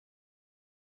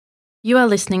You are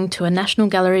listening to a National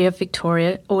Gallery of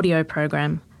Victoria audio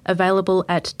program available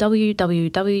at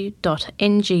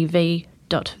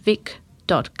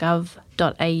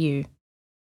www.ngv.vic.gov.au.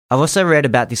 I've also read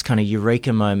about this kind of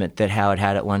eureka moment that Howard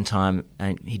had at one time,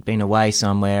 and he'd been away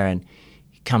somewhere and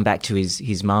he'd come back to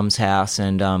his mum's house,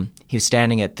 and he was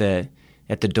standing at the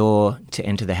door to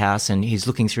enter the house, and he's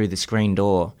looking through the screen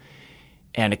door,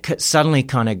 and it suddenly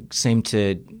kind of seemed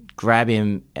to grab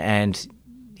him, and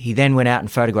he then went out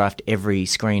and photographed every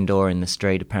screen door in the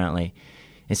street, apparently.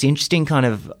 It's an interesting kind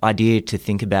of idea to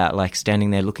think about, like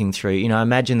standing there looking through. You know,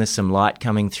 imagine there's some light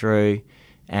coming through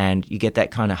and you get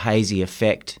that kind of hazy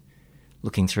effect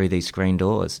looking through these screen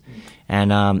doors.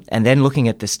 And then looking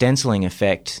at the stenciling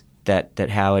effect that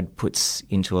Howard puts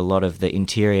into a lot of the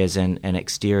interiors and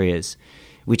exteriors,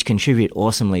 which contribute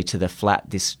awesomely to the flat,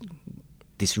 this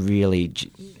really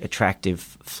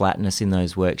attractive flatness in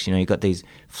those works. You know, you've got these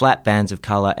flat bands of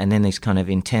colour and then this kind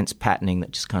of intense patterning that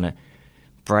just kind of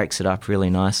breaks it up really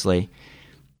nicely.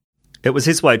 It was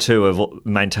his way too of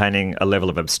maintaining a level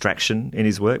of abstraction in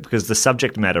his work, because the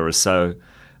subject matter is so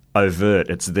overt.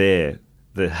 It's there,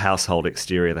 the household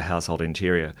exterior, the household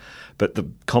interior, but the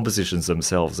compositions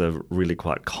themselves are really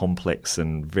quite complex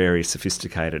and very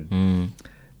sophisticated. You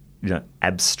know,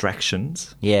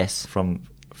 abstractions. Yes. From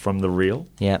the real.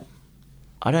 Yeah.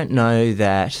 I don't know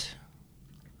that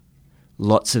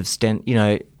lots of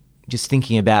just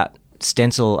thinking about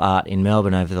stencil art in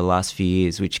Melbourne over the last few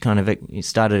years, which kind of it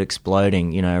started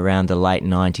exploding, you know, around the late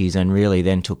 90s and really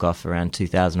then took off around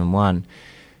 2001.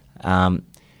 The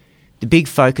big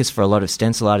focus for a lot of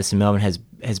stencil artists in Melbourne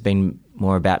has been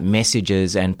more about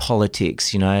messages and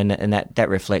politics, you know, and that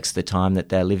reflects the time that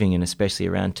they're living in, especially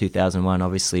around 2001,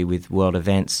 obviously, with world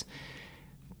events.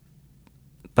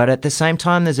 But at the same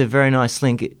time, there's a very nice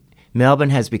link. Melbourne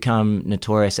has become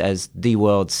notorious as the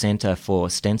world centre for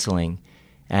stenciling,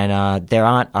 and there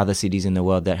aren't other cities in the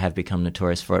world that have become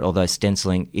notorious for it, although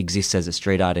stenciling exists as a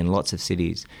street art in lots of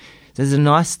cities. There's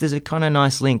a kind of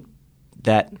nice link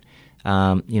that,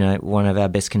 you know, one of our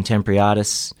best contemporary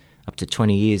artists up to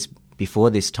 20 years before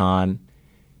this time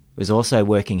was also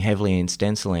working heavily in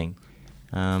stenciling.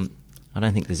 I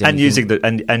don't think there's anything...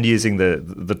 And using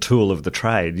the tool of the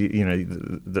trade, you know,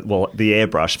 the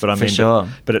airbrush. But I mean, sure.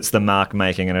 But it's the mark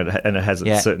making, and it has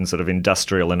a certain sort of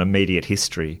industrial and immediate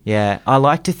history. Yeah, I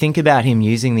like to think about him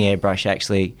using the airbrush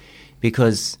actually,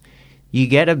 because you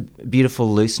get a beautiful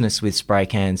looseness with spray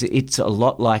cans. It's a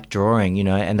lot like drawing, you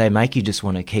know, and they make you just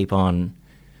want to keep on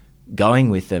going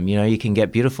with them. You know, you can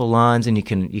get beautiful lines, and you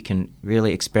can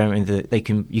really experiment with it.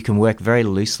 You can work very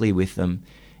loosely with them,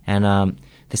 and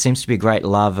there seems to be a great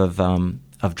love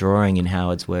of drawing in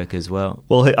Howard's work as well.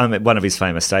 Well, I mean, one of his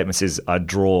famous statements is, "I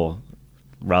draw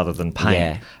rather than paint."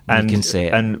 Yeah, and you can see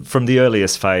it. And from the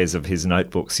earliest phase of his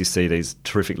notebooks, you see these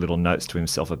terrific little notes to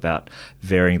himself about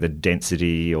varying the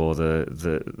density or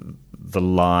the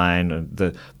line, and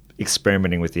the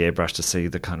experimenting with the airbrush to see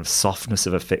the kind of softness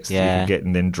of effects that you can get,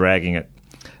 and then dragging it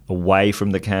away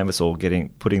from the canvas or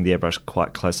putting the airbrush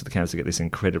quite close to the canvas to get this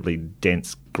incredibly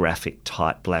dense, graphic,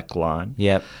 tight black line.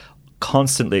 Yep.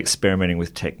 Constantly experimenting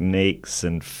with techniques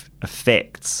and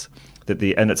effects.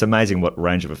 And it's amazing what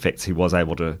range of effects he was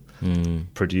able to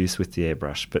produce with the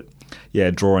airbrush. But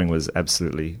yeah, drawing was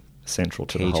absolutely central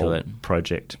to the whole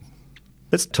project.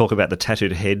 Let's talk about the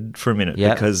tattooed head for a minute,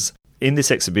 because in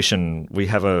this exhibition we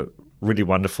have a really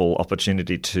wonderful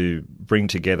opportunity to bring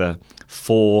together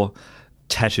 4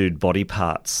 tattooed body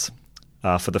parts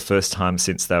for the first time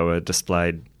since they were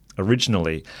displayed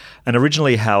originally. And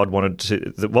originally Howard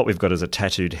wanted what we've got is a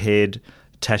tattooed head,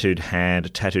 tattooed hand, a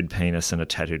tattooed penis and a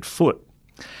tattooed foot.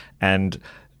 And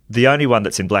the only one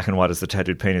that's in black and white is the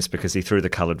tattooed penis, because he threw the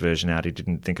coloured version out. He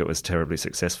didn't think it was terribly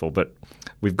successful. But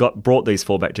we've brought these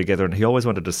 4 back together, and he always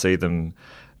wanted to see them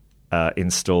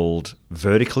installed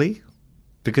vertically,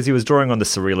 because he was drawing on the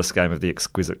surrealist game of the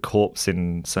exquisite corpse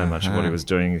in so much of what he was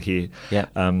doing here. Yeah.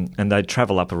 And they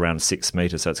travel up around 6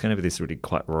 metres, so it's going to be this really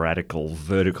quite radical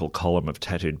vertical column of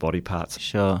tattooed body parts.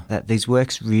 Sure. These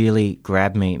works really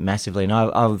grab me massively, and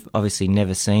I've obviously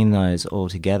never seen those all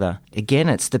together. Again,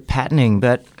 it's the patterning,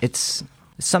 but it's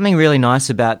something really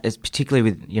nice about it, particularly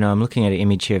with, you know, I'm looking at an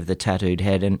image here of the tattooed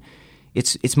head, and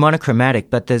it's monochromatic,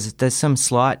 but there's some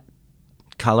slight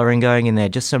colouring going in there,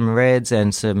 just some reds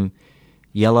and some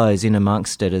yellows in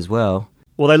amongst it as well.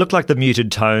 Well, they look like the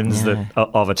muted tones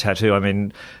of a tattoo. I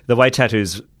mean, the way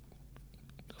tattoos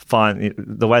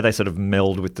the way they sort of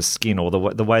meld with the skin, or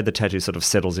the way the tattoo sort of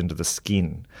settles into the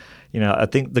skin. You know, I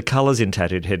think the colours in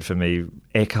Tattooed Head for me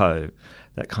echo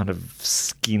that kind of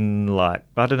skin-like.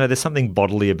 I don't know, there's something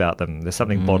bodily about them. There's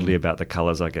something bodily about the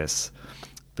colours, I guess.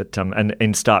 But and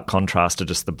in stark contrast to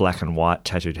just the black and white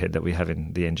tattooed head that we have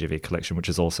in the NGV collection, which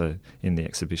is also in the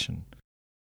exhibition.